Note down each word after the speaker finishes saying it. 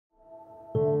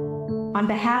On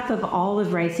behalf of all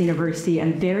of Rice University,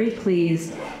 I'm very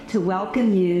pleased to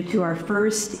welcome you to our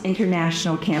first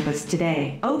international campus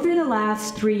today. Over the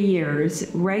last 3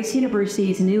 years, Rice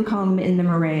University's new home in the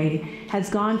Marais has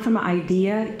gone from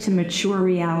idea to mature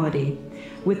reality,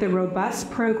 with a robust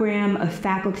program of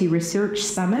faculty research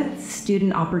summits,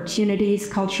 student opportunities,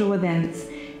 cultural events,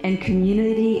 and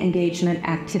community engagement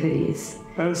activities.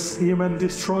 As humanity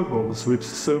struggles with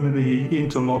so many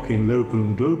interlocking local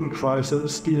and global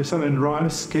crises, PSL and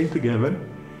Rice came together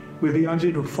with the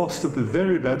idea to foster the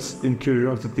very best in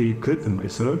curiosity-driven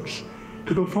research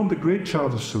to confront the great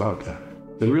challenges out there.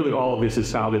 And really all of this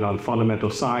is founded on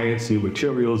fundamental science, new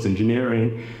materials,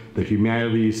 engineering, the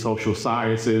humanities, social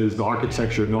sciences, the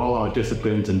architecture, and all our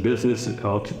disciplines and business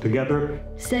together.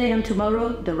 Today and tomorrow,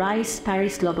 the Rice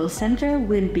Paris Global Center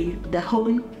will be the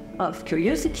home of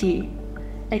curiosity,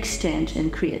 exchange,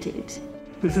 and creativity.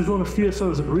 This is one of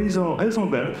PSL's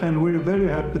raison d'être, and we're very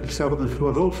happy to discover that it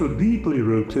was also deeply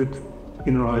rooted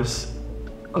in Rice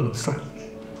culture.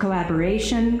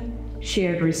 Collaboration,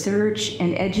 shared research,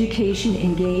 and education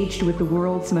engaged with the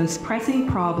world's most pressing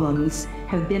problems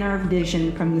have been our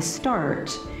vision from the start,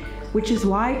 which is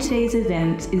why today's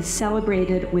event is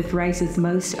celebrated with Rice's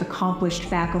most accomplished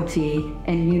faculty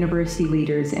and university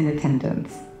leaders in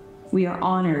attendance. We are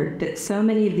honored that so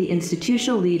many of the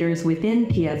institutional leaders within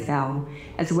PSL,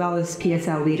 as well as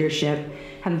PSL leadership,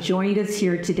 have joined us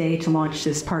here today to launch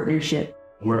this partnership.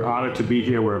 We're honored to be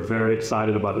here. We're very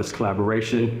excited about this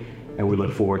collaboration, and we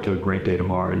look forward to a great day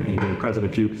tomorrow. And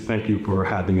President Pugh, thank you for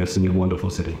having us in your wonderful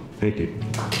city. Thank you.